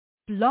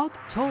Blog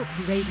Talk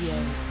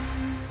Radio.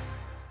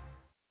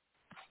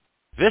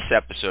 This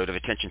episode of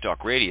Attention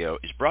Talk Radio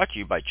is brought to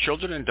you by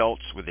children and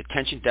adults with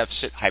attention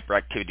deficit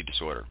hyperactivity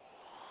disorder.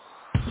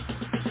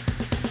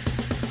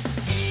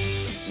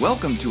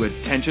 Welcome to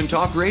Attention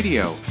Talk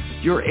Radio,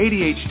 your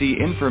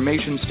ADHD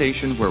information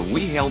station where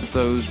we help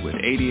those with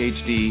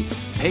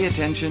ADHD pay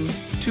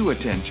attention to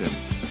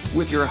attention.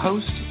 With your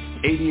host,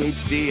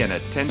 ADHD and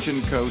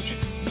attention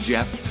coach,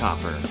 Jeff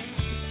Copper.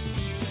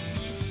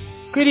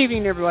 Good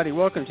evening, everybody.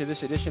 Welcome to this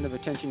edition of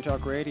Attention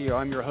Talk Radio.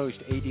 I'm your host,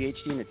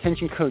 ADHD and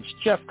attention coach,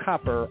 Jeff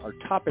Copper. Our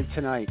topic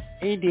tonight,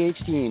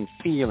 ADHD and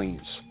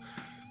feelings.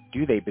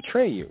 Do they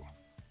betray you?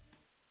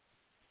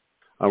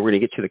 We're going to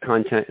get to the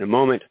content in a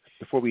moment.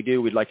 Before we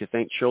do, we'd like to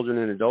thank children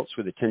and adults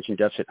with attention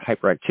deficit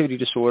hyperactivity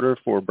disorder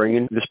for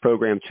bringing this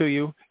program to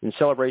you. In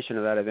celebration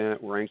of that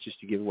event, we're anxious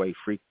to give away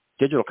free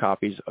digital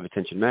copies of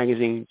Attention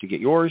Magazine. To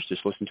get yours,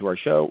 just listen to our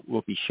show.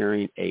 We'll be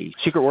sharing a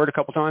secret word a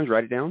couple times.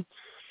 Write it down.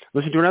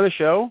 Listen to another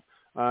show.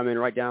 And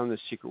write down the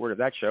secret word of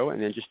that show,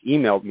 and then just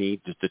email me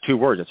just the two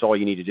words. That's all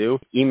you need to do.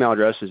 Email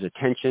address is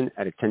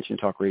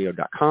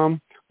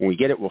attention@attentiontalkradio.com. When we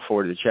get it, we'll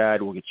forward it to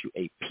Chad. We'll get you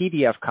a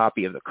PDF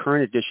copy of the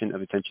current edition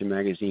of Attention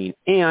Magazine,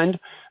 and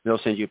they'll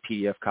send you a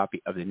PDF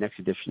copy of the next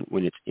edition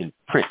when it's in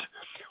print.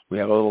 We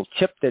have a little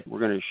tip that we're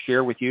going to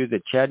share with you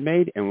that Chad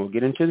made, and we'll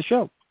get into the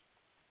show.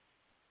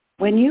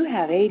 When you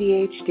have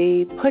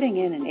ADHD, putting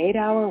in an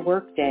 8-hour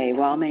workday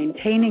while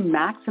maintaining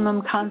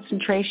maximum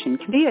concentration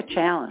can be a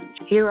challenge.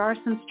 Here are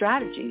some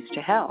strategies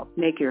to help.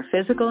 Make your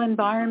physical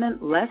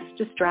environment less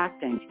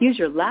distracting. Use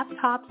your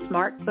laptop,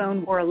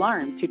 smartphone, or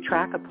alarm to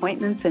track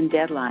appointments and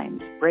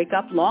deadlines. Break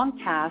up long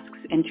tasks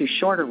into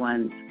shorter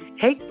ones.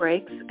 Take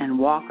breaks and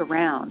walk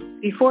around.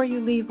 Before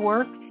you leave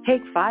work,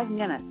 take 5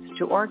 minutes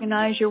to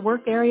organize your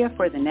work area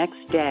for the next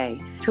day.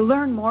 To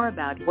learn more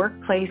about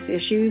workplace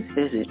issues,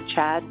 visit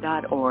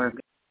chad.org.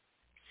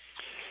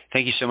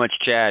 Thank you so much,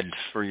 Chad,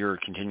 for your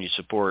continued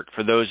support.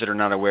 For those that are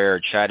not aware,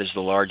 Chad is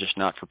the largest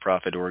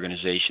not-for-profit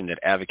organization that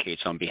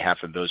advocates on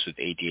behalf of those with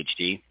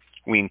ADHD.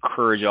 We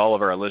encourage all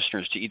of our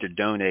listeners to either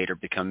donate or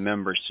become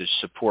members to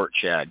support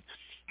Chad.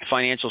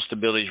 Financial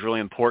stability is really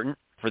important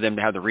for them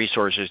to have the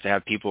resources to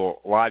have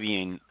people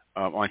lobbying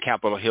on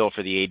Capitol Hill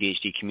for the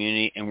ADHD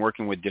community and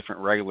working with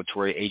different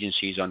regulatory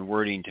agencies on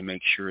wording to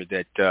make sure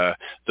that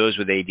those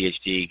with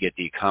ADHD get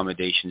the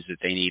accommodations that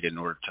they need in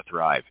order to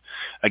thrive.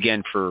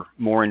 Again, for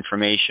more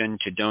information,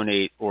 to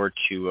donate or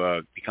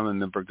to become a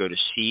member, go to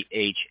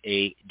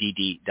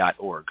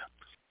chadd.org.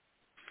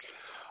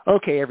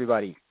 Okay,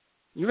 everybody,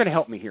 you're going to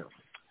help me here.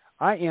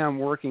 I am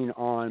working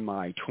on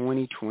my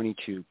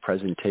 2022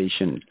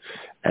 presentation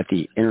at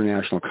the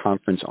International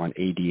Conference on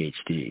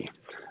ADHD.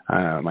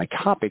 My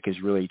topic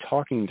is really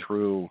talking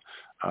through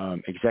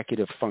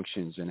executive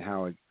functions and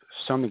how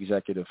some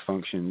executive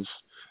functions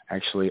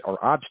actually are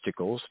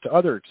obstacles to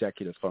other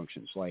executive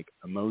functions like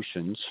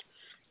emotions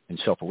and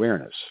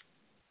self-awareness.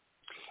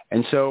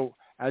 And so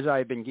as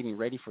I've been getting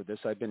ready for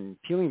this, I've been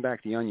peeling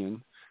back the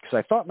onion because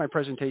I thought my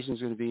presentation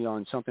was going to be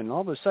on something, and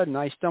all of a sudden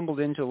I stumbled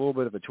into a little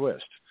bit of a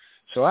twist.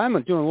 So I'm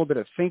doing a little bit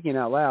of thinking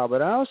out loud,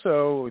 but I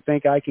also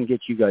think I can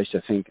get you guys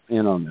to think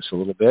in on this a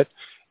little bit,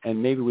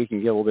 and maybe we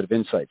can get a little bit of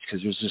insights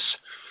because there's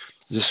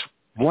this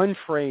one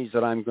phrase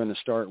that I'm going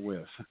to start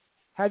with.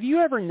 Have you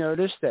ever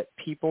noticed that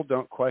people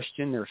don't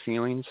question their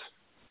feelings?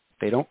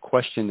 They don't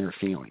question their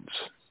feelings.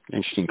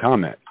 Interesting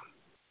comment.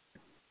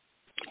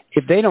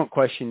 If they don't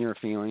question your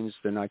feelings,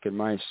 then I could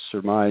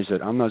surmise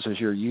that I'm not so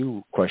sure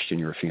you question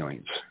your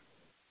feelings.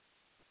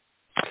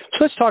 So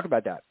let's talk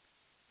about that.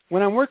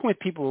 When I'm working with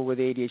people with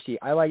ADHD,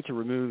 I like to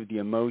remove the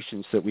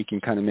emotions so that we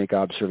can kind of make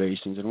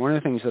observations. And one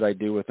of the things that I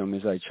do with them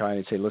is I try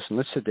and say, listen,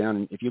 let's sit down.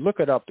 And if you look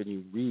it up and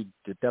you read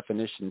the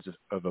definitions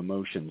of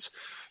emotions,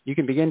 you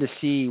can begin to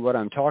see what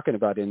I'm talking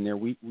about in there.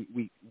 We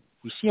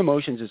see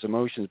emotions as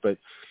emotions, but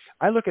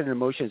I look at an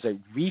emotion as a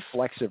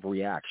reflexive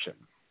reaction.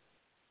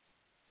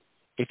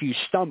 If you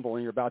stumble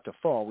and you're about to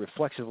fall,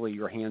 reflexively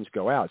your hands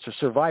go out. It's a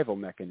survival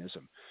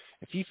mechanism.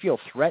 If you feel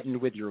threatened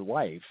with your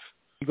life,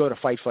 you go to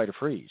fight, flight, or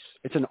freeze.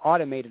 It's an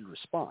automated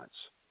response.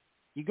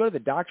 You go to the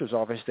doctor's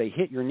office, they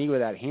hit your knee with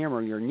that hammer,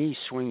 and your knee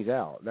swings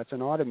out. That's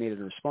an automated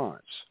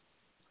response.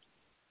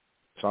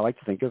 So I like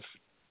to think of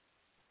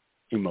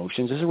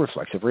emotions as a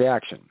reflexive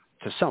reaction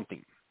to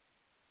something.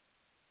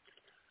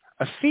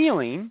 A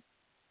feeling,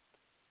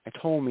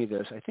 told me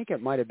this, I think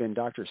it might have been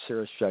Dr.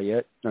 Sarah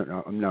Chayette,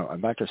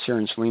 Dr.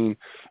 Sarah Celine,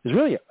 is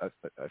really a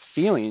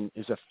feeling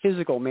is a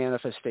physical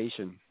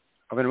manifestation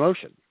of an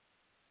emotion.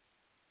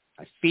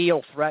 I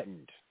feel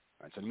threatened.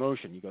 That's an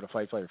emotion. You go to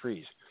fight, flight, or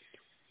freeze.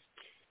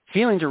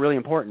 Feelings are really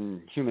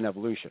important in human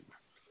evolution.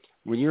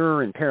 When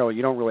you're in peril,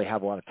 you don't really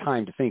have a lot of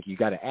time to think. You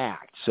got to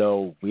act.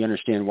 So we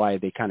understand why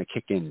they kind of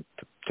kick in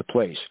to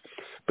place.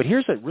 But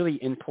here's a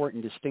really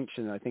important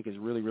distinction that I think is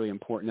really, really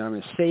important. And I'm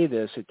going to say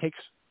this. It takes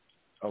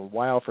a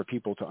while for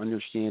people to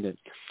understand it.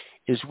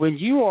 Is when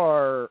you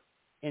are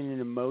in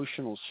an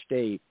emotional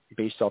state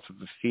based off of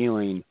a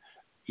feeling,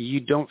 you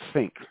don't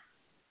think.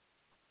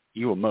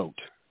 You emote.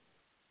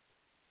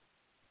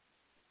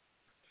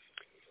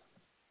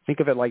 Think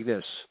of it like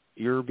this.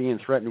 you're being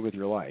threatened with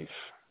your life,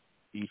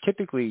 you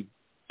typically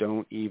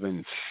don't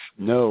even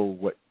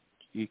know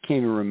you can't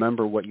even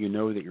remember what you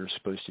know that you're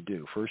supposed to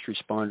do. First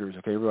responders,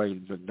 okay,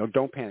 everybody,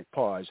 don't panic,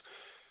 pause.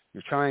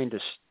 You're trying to,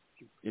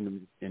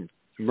 in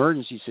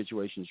emergency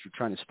situations, you're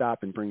trying to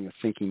stop and bring the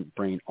thinking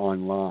brain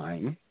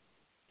online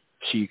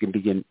so you can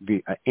begin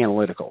be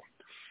analytical.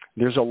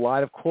 There's a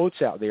lot of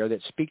quotes out there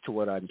that speak to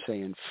what I'm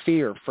saying.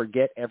 Fear,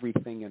 forget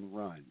everything and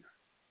run.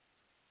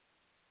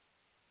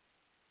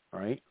 All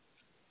right?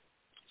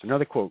 It's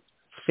another quote.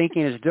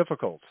 Thinking is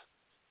difficult.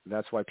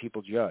 That's why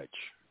people judge.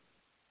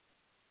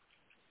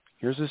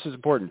 This is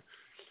important.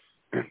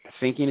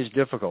 Thinking is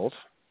difficult.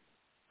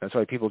 That's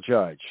why people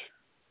judge.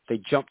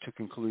 They jump to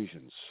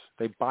conclusions.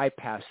 They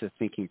bypass the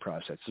thinking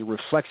process. It's a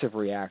reflexive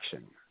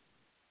reaction.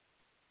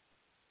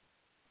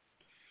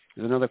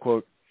 There's another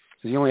quote.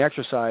 The only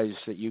exercise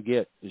that you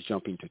get is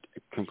jumping to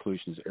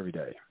conclusions every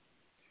day.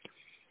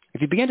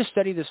 If you begin to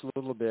study this a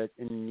little bit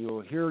and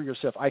you'll hear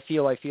yourself, I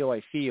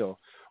feel,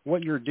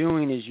 what you're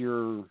doing is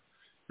you're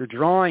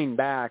drawing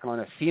back on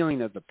a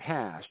feeling of the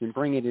past and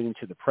bringing it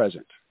into the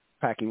present.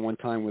 Packing one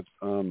time with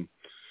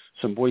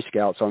some Boy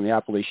Scouts on the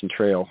Appalachian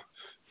Trail.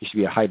 Used to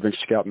be a high adventure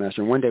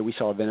scoutmaster. And one day we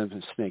saw a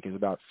venomous snake. It was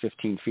about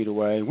 15 feet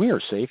away. We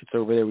were safe. It's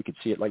over there. We could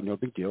see it like no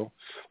big deal.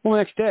 Well, the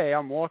next day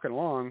I'm walking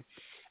along,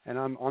 and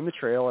I'm on the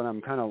trail, and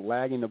I'm kind of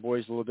lagging the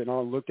boys a little bit, and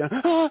I'll look down.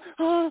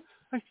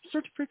 I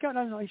start to freak out.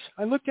 And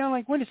I look down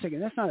like, wait a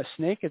second, that's not a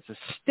snake. It's a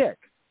stick.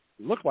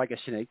 It looked like a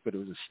snake, but it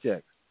was a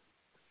stick.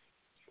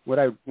 What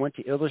I want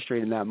to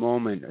illustrate in that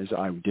moment is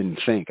I didn't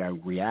think. I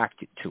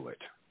reacted to it.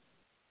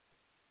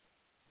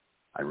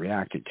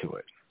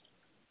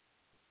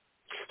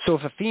 So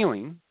if a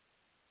feeling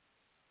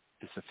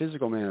is the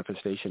physical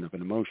manifestation of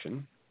an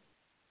emotion,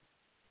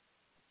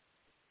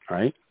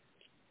 right?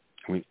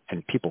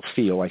 And people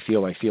feel, I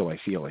feel.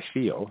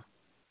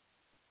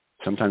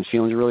 Sometimes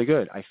feelings are really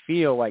good. I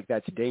feel like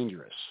that's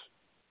dangerous.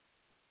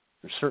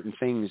 There's certain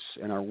things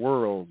in our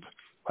world,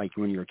 like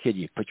when you're a kid,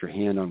 you put your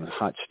hand on a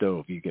hot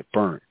stove, you get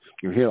burnt.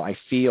 You're here, I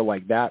feel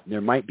like that.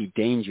 There might be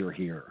danger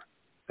here.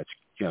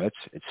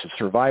 It's a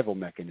survival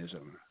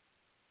mechanism.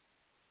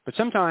 But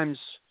sometimes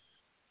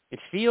it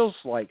feels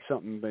like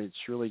something, but it's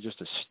really just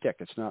a stick.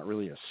 It's not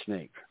really a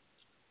snake.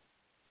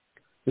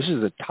 This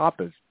is the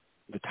topic.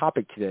 The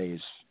topic today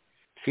is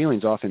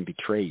feelings often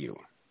betray you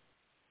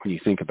when you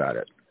think about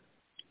it.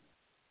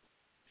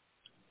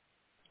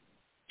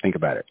 Think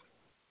about it.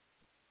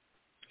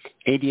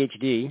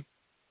 ADHD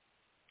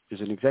is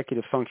an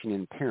executive function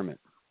impairment.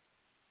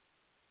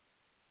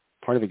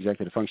 Part of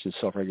executive function is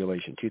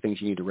self-regulation. Two things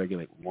you need to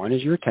regulate. One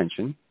is your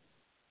attention,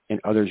 and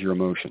other is your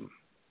emotion.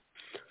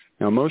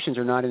 Now, emotions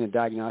are not in the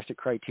diagnostic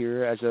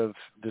criteria as of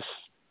this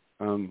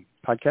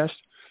podcast.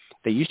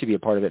 They used to be a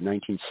part of it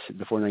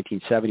before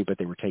 1970, but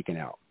they were taken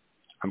out.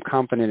 I'm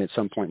confident at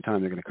some point in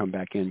time they're going to come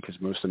back in because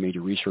most of the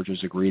major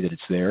researchers agree that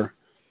it's there.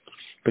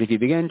 But if you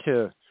begin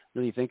to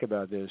really think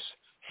about this,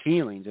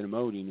 feelings and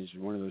emoting is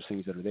one of those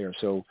things that are there.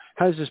 So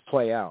how does this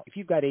play out? If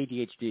you've got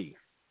ADHD,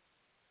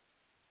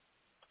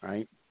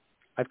 right?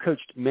 I've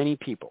coached many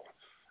people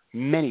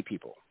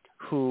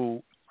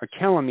who are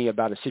telling me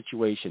about a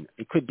situation.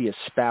 It could be a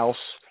spouse.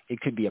 It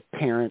could be a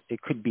parent. It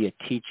could be a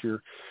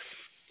teacher.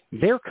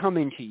 They're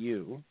coming to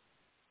you,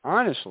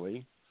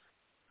 honestly,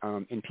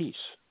 in peace.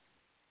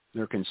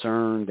 They're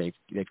concerned.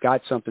 They've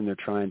got something they're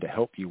trying to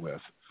help you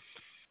with.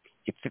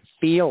 If it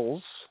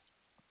feels,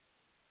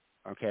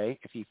 okay,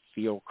 if you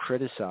feel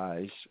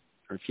criticized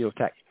or feel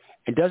attacked,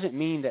 it doesn't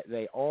mean that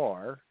they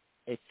are.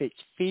 If it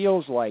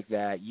feels like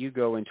that, you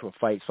go into a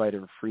fight, flight,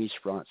 or freeze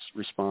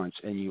response,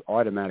 and you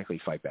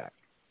automatically fight back.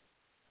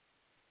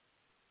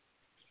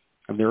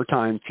 And there are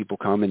times people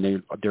come and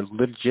they're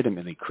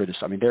legitimately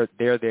criticized. I mean,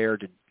 they're there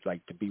to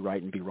be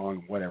right and be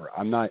wrong, whatever.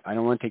 I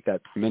don't want to take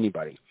that from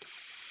anybody.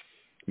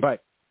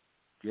 But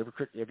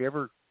have you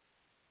ever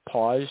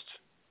paused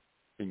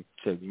and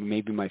said,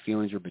 maybe my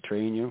feelings are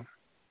betraying you?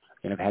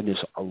 And I've had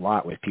this a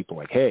lot with people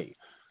like, hey,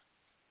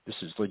 this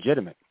is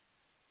legitimate.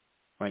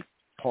 Like,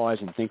 pause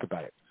and think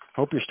about it.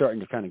 I hope you're starting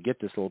to kind of get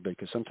this a little bit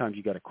because sometimes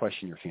you got to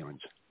question your feelings.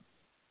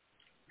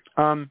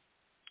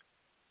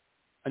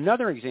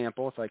 Another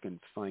example, if I can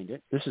find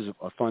it, this is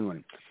a fun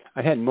one.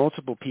 I've had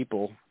multiple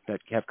people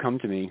that have come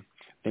to me.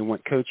 They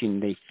want coaching.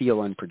 They feel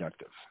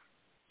unproductive.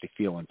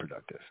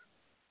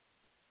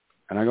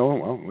 And I go,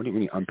 well, what do you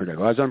mean unproductive?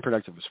 Well, I was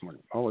unproductive this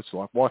morning. Oh, let's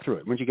walk through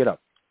it. When'd you get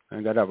up? I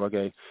got up,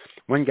 okay.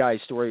 One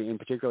guy's story in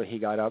particular, he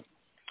got up,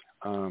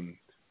 got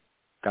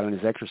on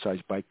his exercise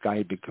bike. Guy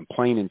had been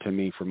complaining to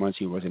me for months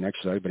he wasn't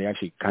exercising, but he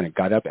actually kind of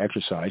got up,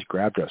 exercised,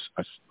 grabbed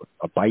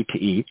a bite to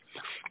eat.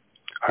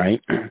 All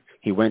right.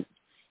 He went,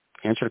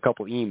 answered a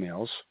couple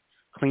emails,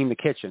 cleaned the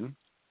kitchen.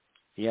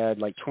 He had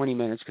like 20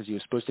 minutes because he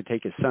was supposed to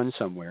take his son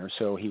somewhere.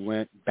 So he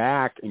went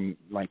back and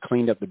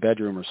cleaned up the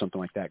bedroom or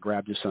something like that,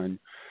 grabbed his son,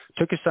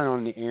 took his son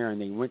on the air,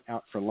 and they went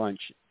out for lunch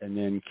and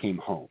then came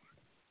home.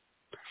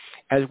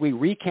 As we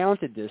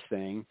recounted this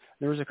thing,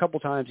 there was a couple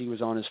times he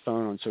was on his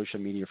phone on social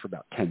media for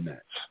about 10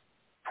 minutes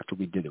after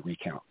we did the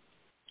recount.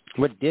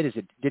 What it did is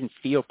it didn't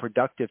feel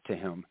productive to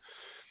him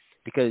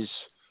because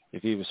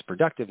If he was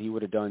productive, he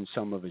would have done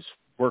some of his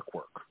work,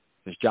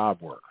 his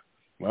job work.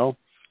 Well,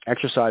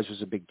 exercise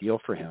was a big deal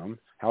for him.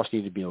 House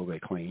needed to be a little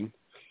bit clean.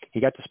 He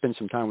got to spend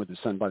some time with his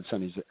son. By the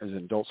son, as an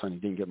adult son, he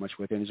didn't get much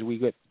with him. As we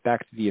get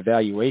back to the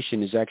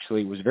evaluation,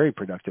 was very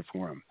productive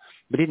for him.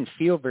 But he didn't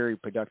feel very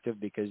productive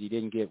because he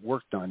didn't get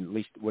work done, at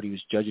least what he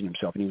was judging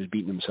himself, and he was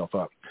beating himself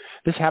up.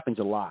 This happens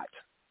a lot.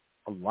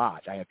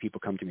 I have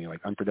people come to me like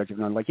unproductive,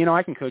 and I'm like,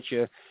 I can coach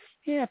you.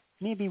 Yeah,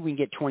 maybe we can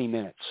get 20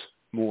 minutes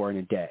more in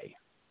a day.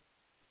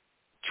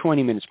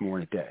 20 minutes more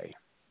in a day.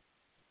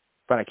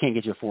 But I can't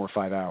get you 4 or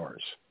 5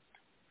 hours.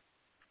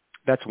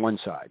 That's one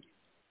side.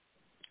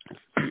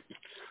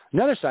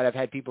 Another side, I've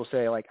had people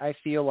say, like, I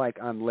feel like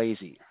I'm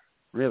lazy.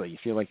 Really? You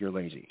feel like you're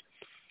lazy?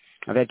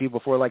 I've had people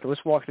before, like,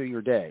 let's walk through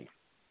your day.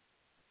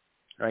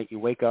 Right? You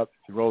wake up,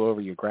 you roll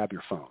over, you grab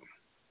your phone.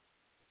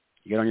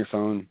 You get on your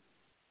phone.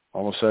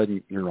 All of a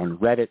sudden, you're on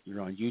Reddit,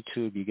 you're on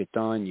YouTube, you get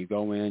done, you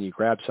go in, you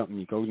grab something,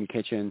 you go in the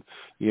kitchen,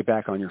 you get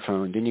back on your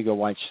phone. Then you go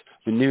watch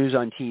the news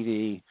on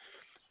TV.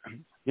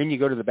 Then you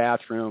go to the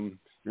bathroom,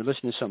 you're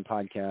listening to some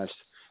podcast.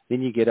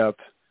 Then you get up,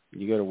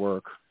 you go to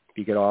work.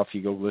 You get off,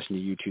 you go listen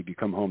to YouTube, you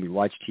come home, you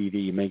watch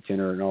TV, you make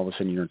dinner, and all of a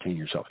sudden you entertain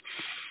yourself.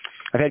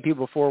 I've had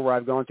people before where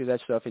I've gone through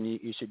that stuff, and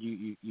you said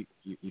you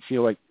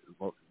feel like,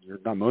 well, you're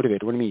not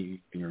motivated. What do you mean?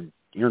 You're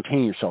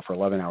entertaining yourself for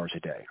 11 hours a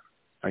day.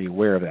 Are you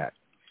aware of that?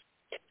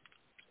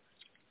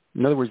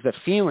 In other words, that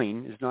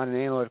feeling is not an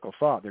analytical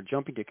thought. They're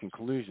jumping to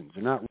conclusions.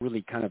 They're not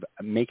really kind of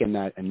making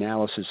that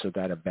analysis of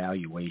that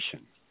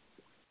evaluation.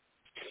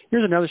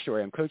 Here's another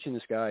story. I'm coaching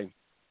this guy.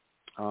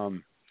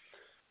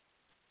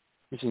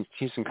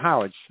 He's in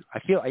college. I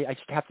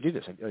just have to do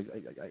this.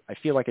 I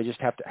feel like I just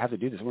have to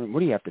do this. What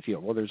do you have to feel?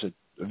 Well, there's a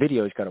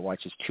video he's got to watch.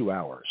 It's 2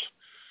 hours.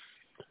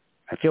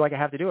 I feel like I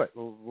have to do it.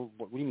 Well,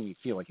 what do you mean you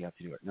feel like you have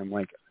to do it? And I'm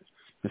like,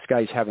 this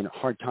guy's having a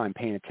hard time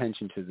paying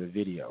attention to the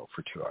video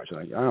for 2 hours.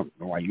 I don't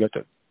know why you have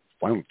to.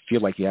 I don't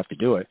feel like you have to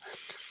do it.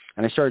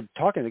 And I started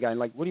talking to the guy, and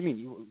like, what do you mean?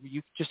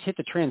 You just hit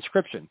the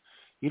transcription.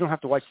 You don't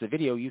have to watch the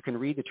video. You can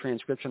read the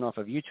transcription off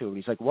of YouTube. And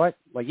he's like, what?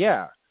 Like,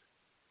 yeah.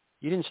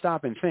 You didn't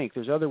stop and think.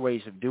 There's other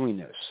ways of doing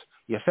this.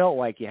 You felt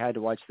like you had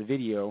to watch the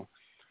video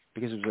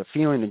because it was a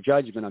feeling of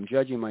judgment. I'm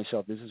judging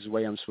myself. This is the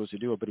way I'm supposed to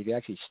do it. But if you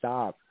actually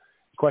stop,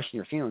 question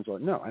your feelings, well,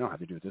 no, I don't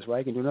have to do it this way.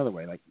 I can do another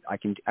way. Like, I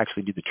can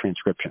actually do the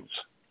transcriptions.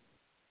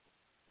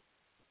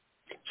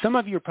 Some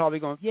of you are probably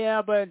going,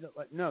 yeah, but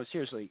no,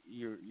 seriously,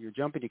 you're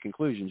jumping to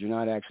conclusions. You're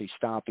not actually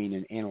stopping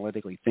and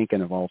analytically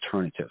thinking of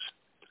alternatives.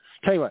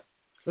 Tell you what,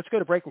 let's go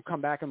to break. We'll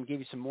come back and give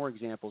you some more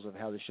examples of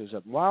how this shows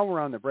up. While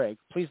we're on the break,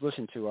 please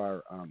listen to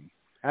our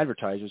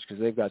advertisers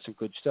because they've got some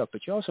good stuff.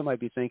 But you also might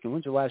be thinking,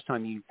 when's the last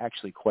time you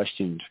actually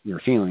questioned your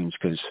feelings?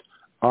 Because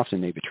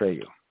often they betray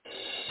you.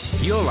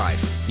 Your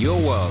life,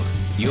 your world,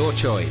 your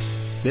choice.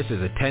 This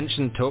is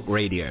Attention Talk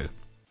Radio.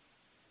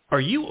 Are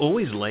you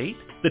always late?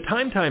 The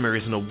Time Timer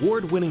is an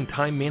award-winning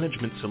time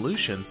management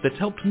solution that's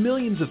helped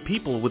millions of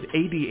people with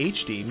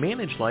ADHD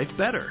manage life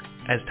better.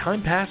 As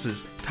time passes,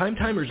 Time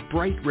Timer's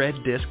bright red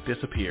disc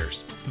disappears.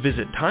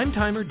 Visit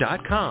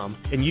timetimer.com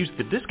and use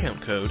the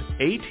discount code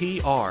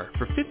ATR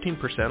for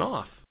 15%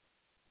 off.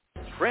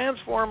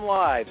 Transform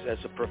lives as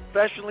a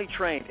professionally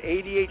trained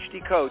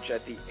ADHD coach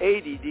at the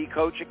ADD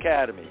Coach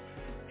Academy.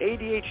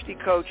 ADHD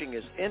coaching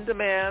is in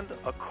demand,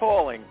 a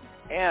calling,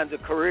 and a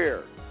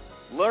career.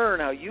 Learn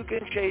how you can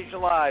change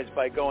lives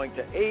by going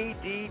to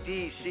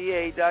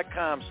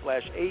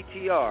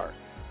addca.com/ATR.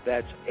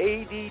 That's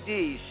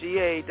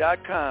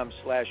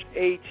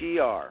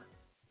addca.com/ATR.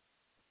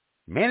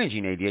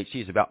 Managing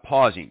ADHD is about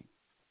pausing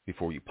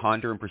before you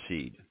ponder and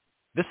proceed.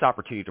 This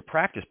opportunity to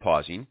practice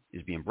pausing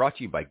is being brought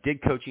to you by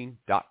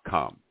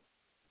gigcoaching.com.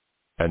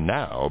 And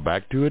now,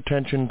 back to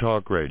Attention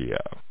Talk Radio.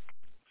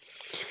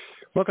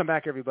 Welcome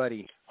back,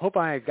 everybody. Hope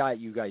I got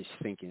you guys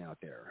thinking out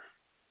there.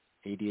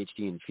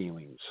 ADHD and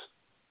feelings.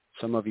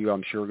 Some of you,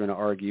 I'm sure, are going to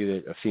argue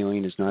that a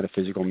feeling is not a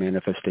physical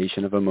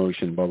manifestation of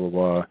emotion, blah, blah,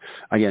 blah.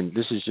 Again,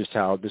 this is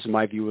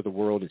my view of the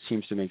world. It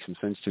seems to make some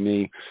sense to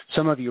me.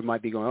 Some of you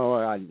might be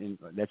going,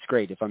 that's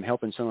great. If I'm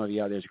helping some of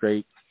you out, that's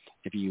great.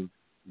 If you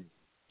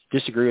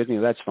disagree with me,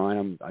 that's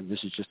fine.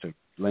 This is just a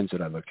lens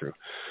that I look through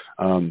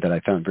that I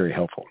found very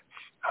helpful,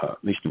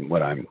 at least in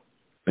what I've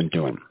been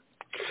doing.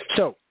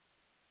 So,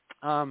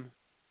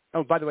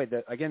 by the way,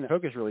 the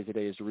focus really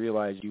today is to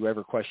realize you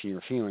ever question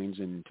your feelings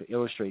and to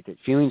illustrate that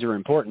feelings are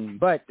important,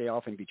 but they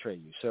often betray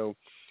you. So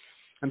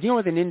I'm dealing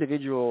with an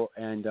individual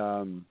and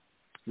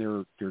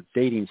they're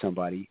dating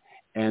somebody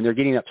and they're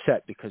getting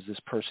upset because this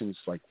person's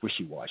like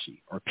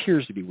wishy-washy or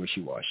appears to be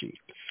wishy-washy.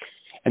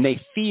 And they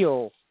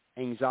feel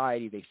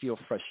anxiety, they feel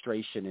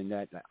frustration in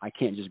that I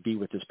can't just be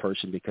with this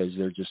person because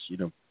they're just,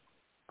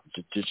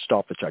 just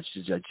off the charts.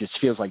 It just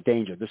feels like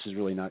danger. This is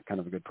really not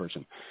kind of a good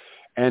person.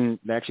 And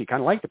they actually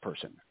kind of like the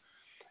person.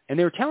 And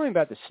they were telling me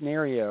about the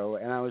scenario,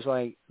 and I was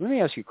like, let me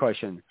ask you a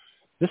question.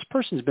 This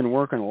person's been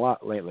working a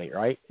lot lately,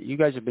 right? You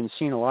guys have been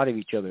seeing a lot of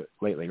each other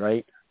lately,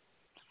 right?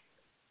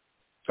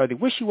 Are the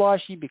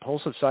wishy-washy,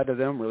 impulsive side of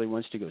them really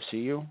wants to go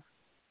see you?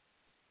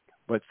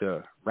 But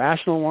the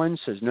rational one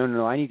says,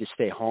 no, I need to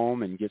stay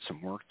home and get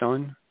some work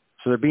done.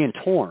 So they're being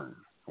torn.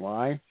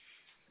 Why?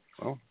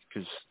 Well,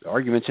 because the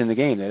argument's in the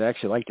game. They'd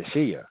actually like to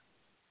see you.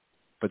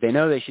 But they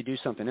know they should do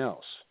something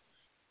else.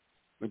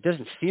 It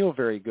doesn't feel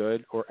very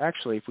good, or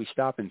actually, if we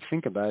stop and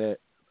think about it,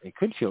 it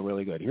could feel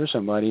really good. Here's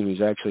somebody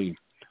who's actually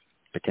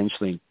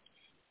potentially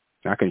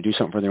not going to do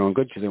something for their own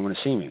good because they want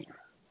to see me.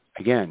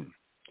 Again,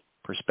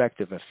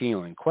 perspective, a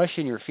feeling.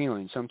 Question your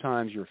feelings.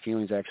 Sometimes your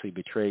feelings actually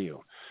betray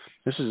you.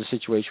 This is a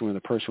situation where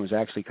the person was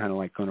actually kind of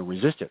like going to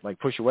resist it, like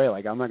push away,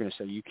 like I'm not going to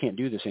say you can't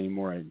do this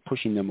anymore, and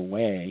pushing them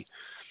away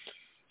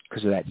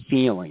because of that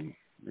feeling.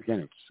 Again,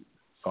 it's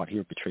thought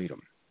here betrayed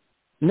them.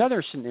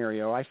 Another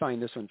scenario, I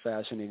find this one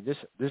fascinating.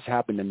 This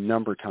happened a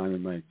number of times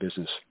in my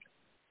business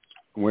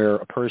where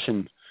a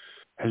person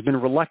has been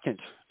reluctant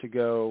to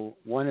go.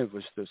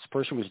 This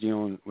person was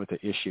dealing with an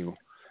issue,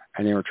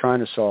 and they were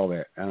trying to solve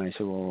it. And I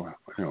said, well,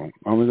 I'm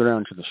going to go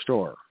down to the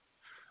store.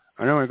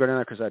 I don't want to go down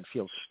there because I'd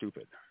feel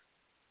stupid.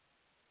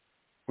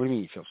 What do you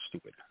mean you feel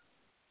stupid?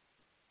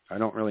 I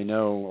don't really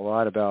know a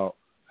lot about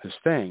this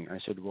thing. I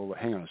said, well,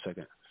 hang on a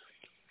second.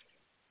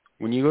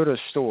 When you go to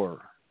a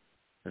store,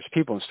 there's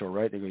people in the store,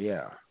 right? They go,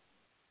 yeah.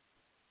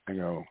 I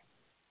go,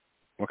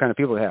 what kind of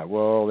people do they have?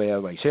 Well, they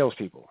have like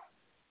salespeople.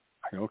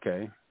 I go,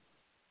 okay.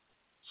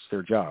 It's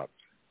their job.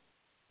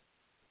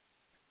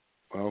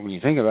 Well, when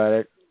you think about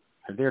it,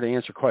 they're there to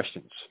answer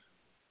questions,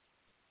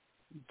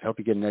 to help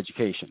you get an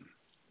education.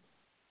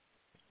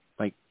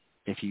 Like,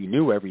 if you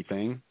knew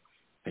everything,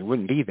 they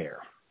wouldn't be there.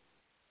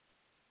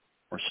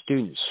 Or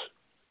students.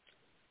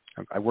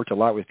 I worked a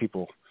lot with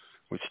people,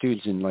 with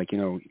students, and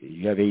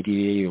you have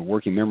ADHD or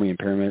working memory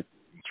impairment.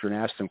 You're going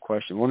to ask them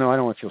questions. Well, no, I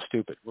don't want to feel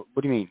stupid. What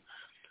do you mean?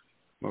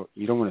 Well,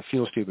 you don't want to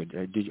feel stupid.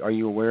 Are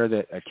you aware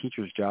that a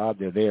teacher's job,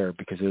 they're there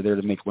because they're there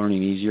to make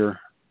learning easier?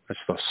 That's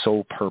the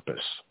sole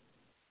purpose.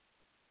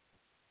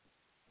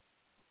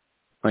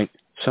 Like,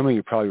 some of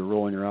you probably are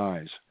rolling your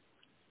eyes.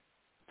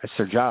 That's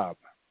their job.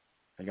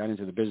 They got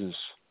into the business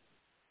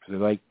because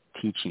they like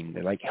teaching.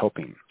 They like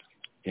helping.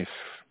 If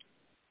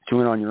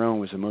doing it on your own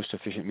was the most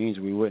efficient means,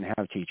 we wouldn't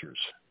have teachers.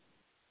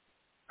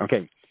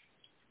 Okay,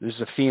 this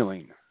is a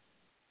feeling.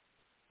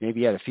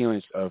 Maybe you had a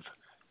feeling of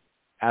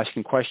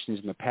asking questions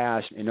in the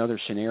past in other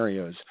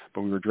scenarios,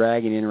 but we were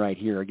dragging in right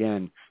here.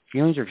 Again,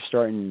 feelings are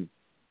starting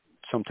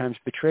sometimes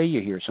betray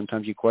you here.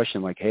 Sometimes you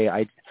question, like, hey,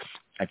 I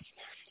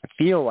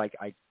feel like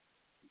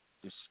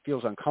this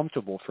feels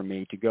uncomfortable for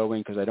me to go in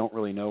because I don't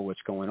really know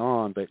what's going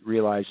on, but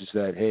realizes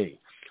that, hey,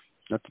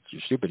 not that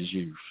you're stupid, is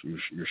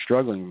you're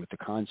struggling with the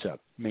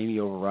concept. Maybe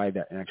override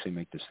that and actually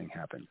make this thing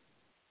happen.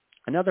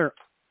 Another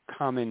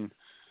common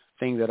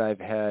thing that I've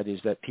had is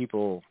that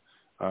people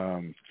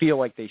feel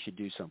like they should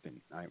do something.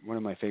 One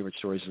of my favorite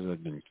stories is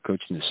I've been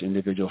coaching this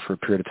individual for a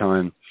period of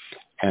time,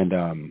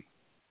 and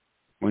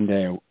one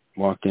day I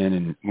walked in,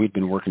 and we'd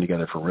been working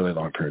together for a really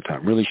long period of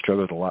time, really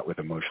struggled a lot with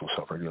emotional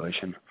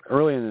self-regulation.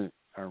 Early in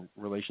our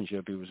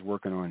relationship, he was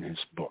working on his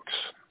books,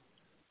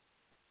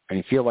 and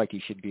he felt like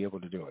he should be able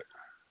to do it.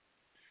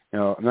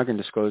 Now, I'm not going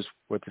to disclose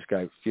what this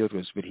guy field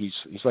was, but he's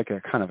like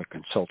a kind of a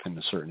consultant in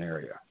a certain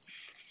area.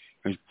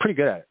 He's pretty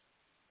good at it.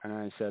 And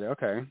I said,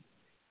 okay,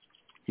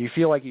 you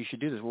feel like you should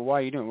do this. Well, why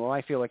are you doing it? Well,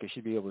 I feel like I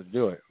should be able to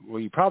do it. Well,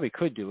 you probably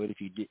could do it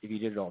if you did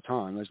it all the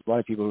time. There's a lot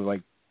of people who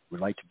would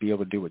like to be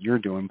able to do what you're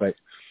doing, but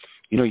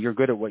you're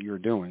good at what you're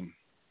doing.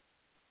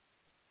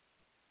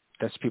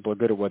 That's people are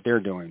good at what they're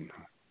doing.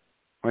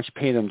 Why don't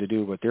you pay them to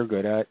do what they're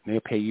good at, and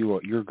they'll pay you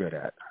what you're good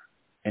at.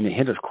 And it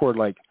hit a chord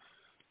like,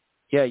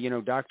 yeah,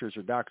 doctors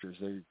are doctors.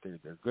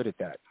 They're good at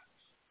that.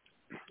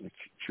 If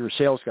you're a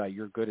sales guy,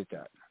 you're good at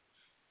that.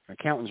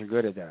 Accountants are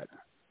good at that.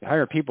 You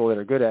hire people that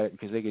are good at it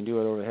because they can do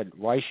it over the head.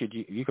 Why should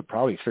you? You could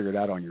probably figure it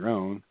out on your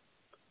own,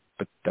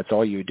 but that's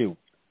all you would do.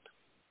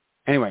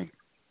 Anyway,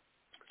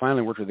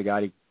 finally worked with a guy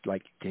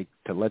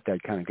to let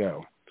that kind of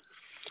go.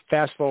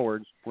 Fast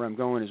forward, where I'm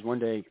going is one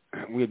day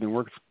we had been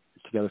working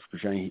together for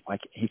Johnny.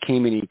 He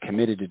came in, he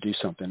committed to do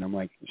something. I'm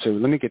like, so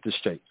let me get this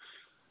straight.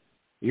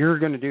 You're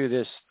going to do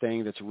this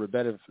thing that's a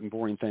repetitive and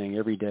boring thing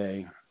every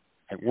day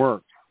at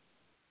work.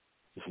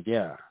 He said,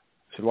 yeah.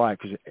 I said, why?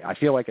 Because I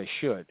feel like I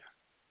should.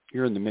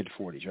 You're in the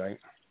mid-40s, right?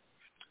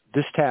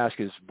 This task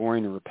is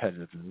boring and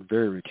repetitive and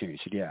very routine. He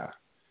said, yeah.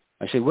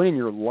 I said, when in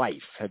your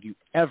life have you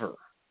ever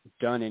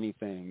done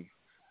anything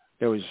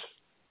that was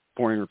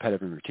boring,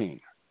 repetitive, and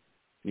routine?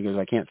 And he goes,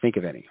 I can't think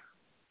of any.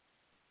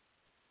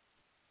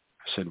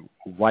 I said,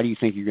 why do you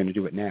think you're going to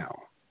do it now?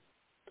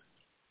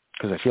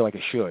 Because I feel like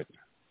I should.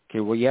 Okay,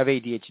 well, you have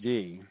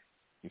ADHD.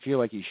 You feel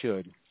like you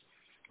should.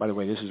 By the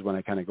way, this is when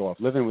I kind of go off.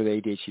 Living with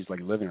ADHD is like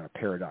living in a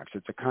paradox.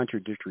 It's a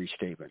contradictory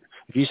statement.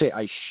 If you say,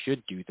 I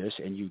should do this,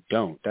 and you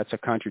don't, that's a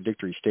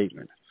contradictory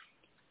statement.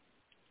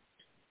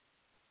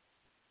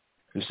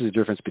 This is the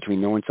difference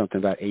between knowing something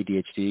about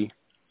ADHD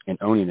and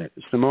owning it.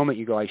 It's the moment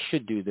you go, I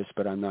should do this,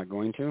 but I'm not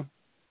going to,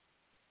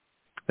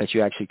 that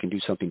you actually can do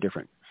something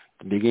different.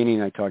 At the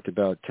beginning, I talked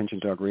about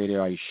Attention Talk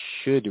Radio. I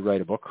should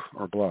write a book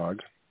or blog,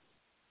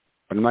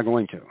 but I'm not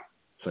going to.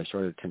 So I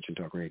started Attention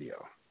Talk Radio.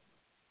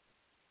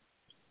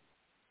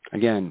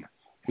 Again,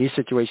 in these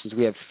situations,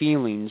 we have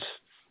feelings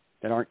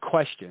that aren't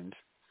questioned,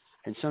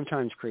 and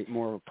sometimes create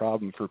more of a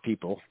problem for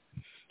people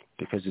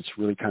because it's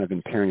really kind of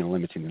impairing and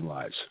limiting their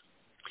lives.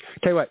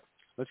 Tell you what,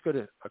 let's go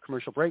to a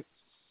commercial break.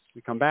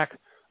 We come back,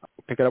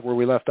 we'll pick it up where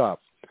we left off.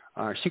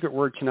 Our secret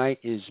word tonight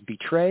is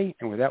betray,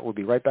 and with that, we'll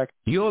be right back.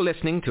 You're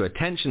listening to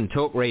Attention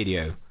Talk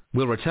Radio.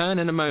 We'll return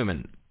in a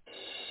moment.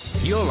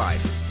 Your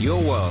life,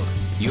 your world,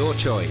 your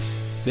choice.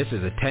 This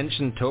is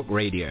Attention Talk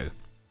Radio.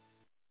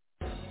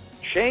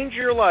 Change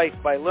your life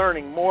by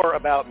learning more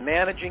about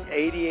managing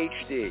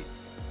ADHD.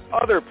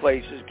 Other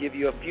places give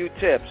you a few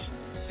tips.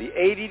 The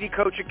ADD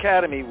Coach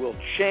Academy will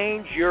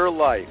change your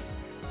life.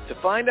 To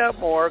find out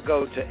more,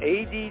 go to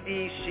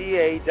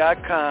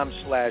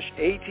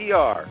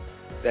addca.com/ATR.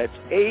 That's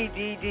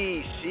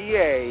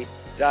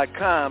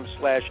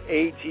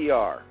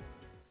addca.com/ATR.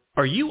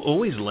 Are you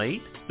always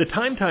late? The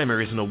Time Timer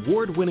is an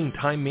award-winning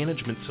time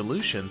management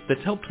solution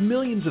that's helped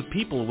millions of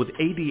people with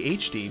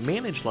ADHD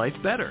manage life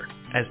better.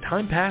 As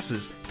time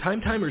passes,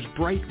 Time Timer's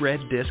bright red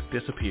disc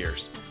disappears.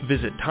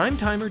 Visit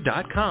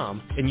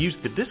timetimer.com and use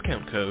the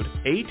discount code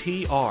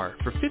ATR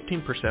for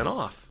 15%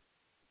 off.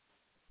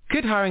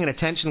 Could hiring an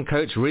attention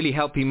coach really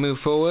help you move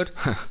forward?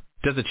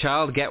 Does a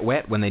child get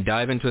wet when they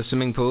dive into a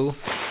swimming pool?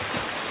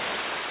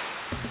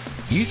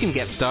 You can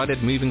get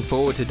started moving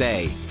forward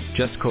today.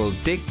 Just call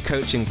Dig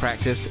Coaching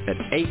Practice at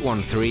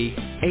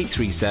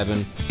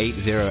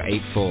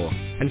 813-837-8084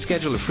 and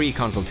schedule a free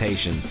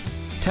consultation.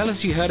 Tell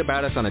us you heard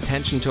about us on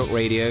Attention Talk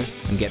Radio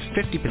and get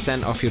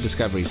 50% off your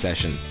discovery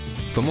session.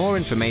 For more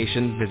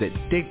information, visit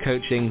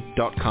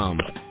digcoaching.com.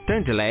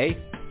 Don't delay,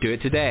 do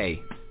it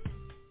today.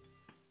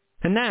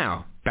 And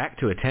now, back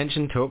to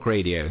Attention Talk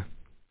Radio.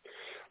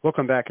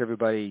 Welcome back,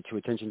 everybody, to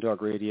Attention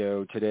Talk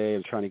Radio. Today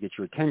I'm trying to get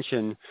your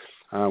attention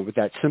with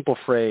that simple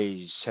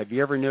phrase. Have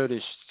you ever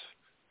noticed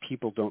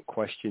people don't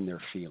question their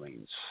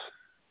feelings?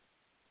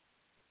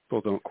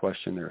 People don't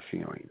question their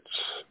feelings.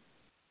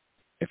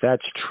 If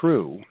that's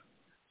true,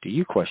 do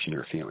you question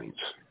your feelings?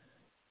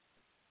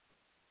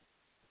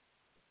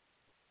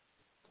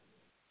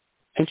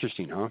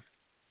 Interesting, huh?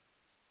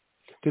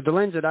 Through the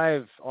lens that I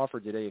have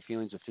offered today, a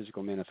feeling is a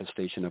physical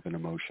manifestation of an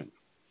emotion.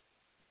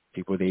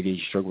 People with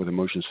ADHD struggle with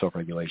emotion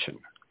self-regulation.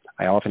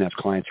 I often have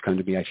clients come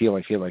to me, I feel.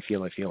 Okay,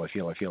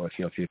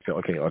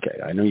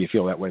 I know you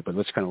feel that way, but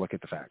let's kind of look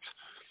at the facts.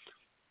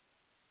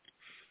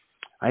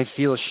 I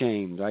feel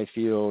ashamed. I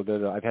feel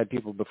that I've had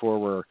people before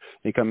where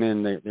they come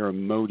in, they're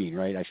emoting,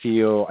 right? I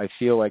feel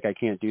like I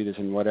can't do this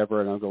and whatever,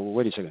 and I'll go, well,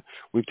 wait a second.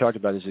 We've talked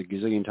about this a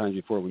gazillion times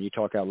before. When you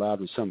talk out loud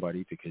with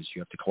somebody, because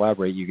you have to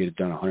collaborate, you get it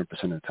done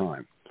 100% of the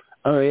time.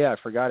 Oh, yeah, I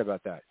forgot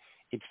about that.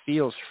 It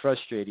feels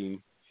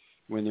frustrating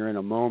when they're in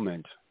a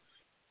moment,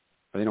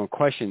 but they don't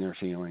question their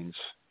feelings.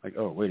 Like,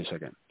 oh, wait a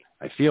second.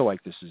 I feel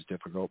like this is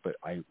difficult, but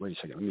wait a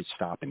second. Let me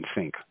stop and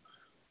think.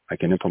 I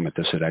can implement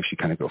this and actually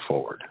kind of go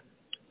forward.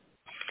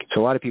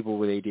 So a lot of people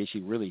with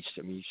ADHD really,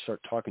 you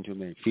start talking to them,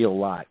 they feel a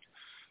lot.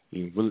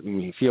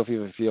 When you feel,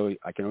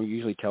 I can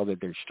usually tell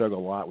that they struggle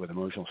a lot with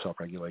emotional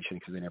self-regulation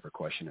because they never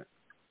question it.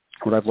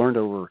 What I've learned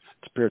over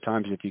a period of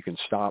time is if you can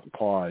stop and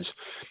pause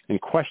and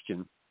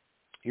question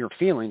your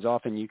feelings,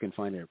 often you can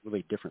find a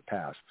really different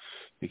path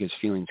because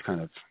feelings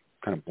kind of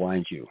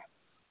blind you,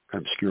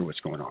 kind of obscure what's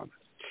going on.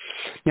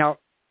 Now,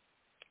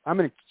 I'm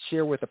going to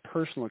share with a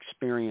personal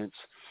experience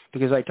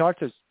because I talk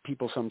to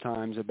people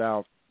sometimes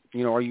about,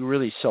 are you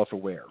really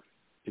self-aware?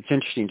 It's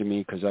interesting to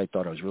me because I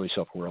thought I was really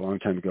self-aware a long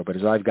time ago, but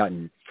as I've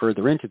gotten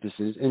further into this,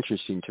 it's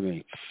interesting to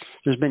me.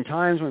 There's been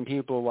times when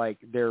people,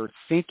 they're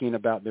thinking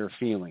about their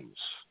feelings.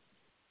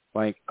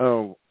 They're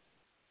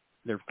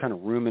kind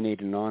of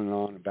ruminating on and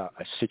on about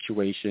a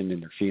situation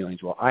and their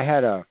feelings. Well, I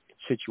had a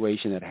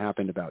situation that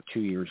happened about 2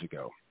 years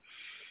ago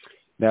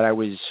that I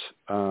was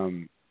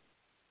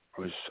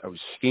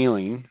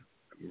feeling,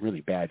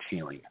 really bad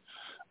feeling,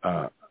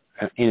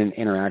 in an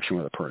interaction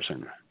with a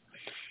person.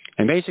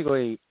 And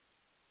basically,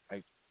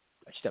 I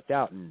stepped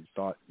out and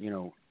thought,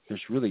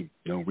 there's really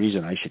no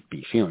reason I should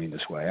be feeling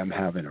this way. I'm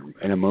having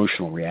an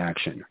emotional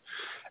reaction.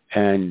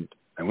 And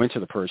I went to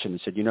the person and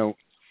said,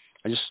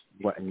 I just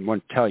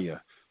want to tell you,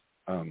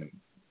 I'm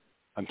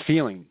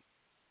feeling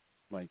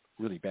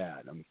really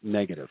bad. I'm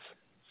negative.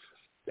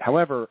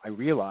 However, I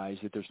realize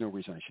that there's no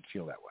reason I should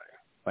feel that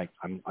way.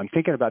 I'm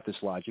thinking about this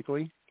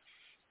logically,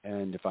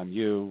 and if I'm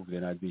you,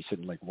 then I'd be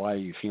sitting why are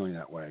you feeling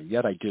that way?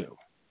 Yet I do.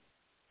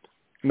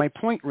 My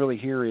point really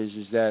here is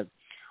that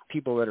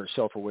people that are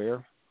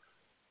self-aware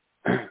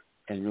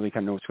and really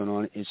kind of know what's going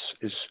on is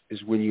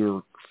when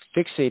you're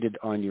fixated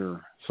on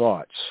your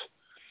thoughts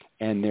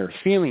and they're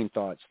feeling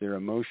thoughts, they're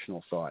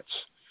emotional thoughts,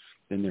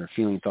 then they're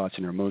feeling thoughts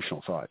and they're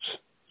emotional thoughts.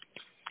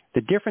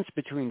 The difference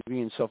between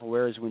being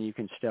self-aware is when you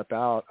can step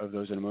out of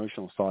those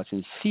emotional thoughts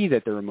and see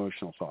that they're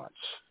emotional thoughts.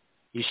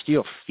 You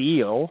still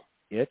feel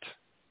it,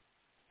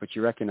 but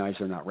you recognize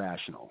they're not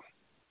rational.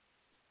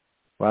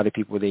 A lot of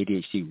people with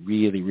ADHD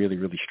really, really,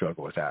 really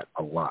struggle with that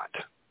a lot.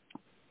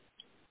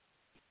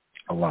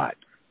 A lot.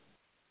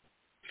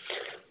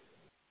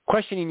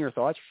 Questioning your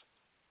thoughts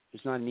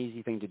is not an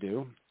easy thing to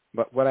do,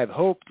 but what I've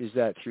hoped is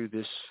that through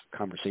this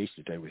conversation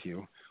today with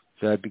you,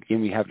 that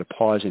we have to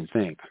pause and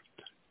think.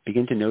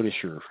 begin to notice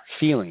your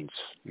feelings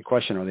and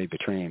question, are they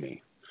betraying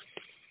me?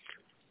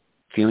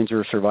 Feelings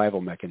are a survival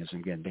mechanism.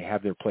 Again, they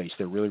have their place.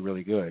 They're really,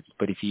 really good.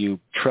 But if you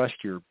trust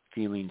your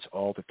feelings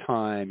all the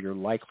time, you're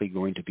likely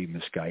going to be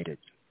misguided.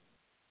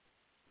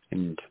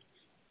 And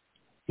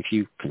if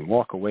you can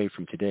walk away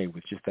from today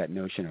with just that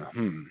notion of,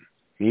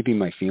 maybe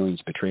my feelings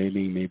betray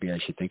me, maybe I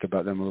should think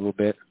about them a little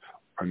bit,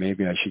 or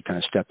maybe I should kind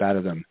of step out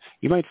of them,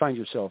 you might find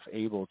yourself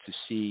able to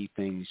see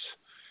things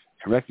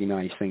and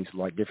recognize things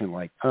like different,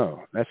 like,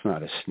 oh, that's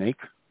not a snake.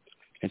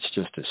 It's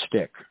just a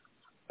stick.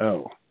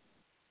 Oh,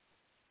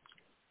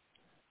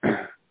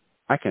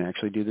 I can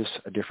actually do this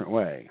a different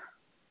way.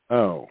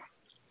 Oh,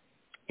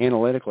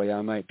 analytically,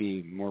 I might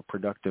be more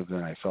productive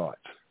than I thought.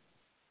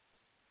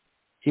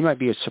 You might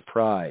be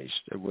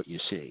surprised at what you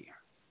see.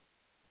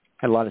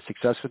 Had a lot of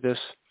success with this,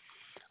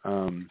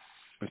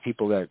 with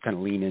people that kind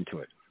of lean into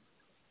it.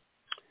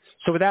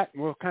 So with that,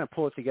 we'll kind of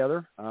pull it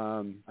together.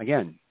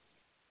 Again,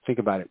 think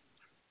about it.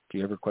 Do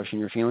you ever question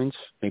your feelings?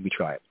 Maybe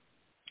try it.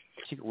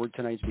 Secret word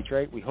tonight is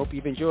betray. We hope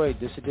you've enjoyed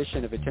this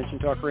edition of Attention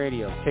Talk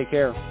Radio. Take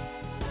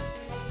care.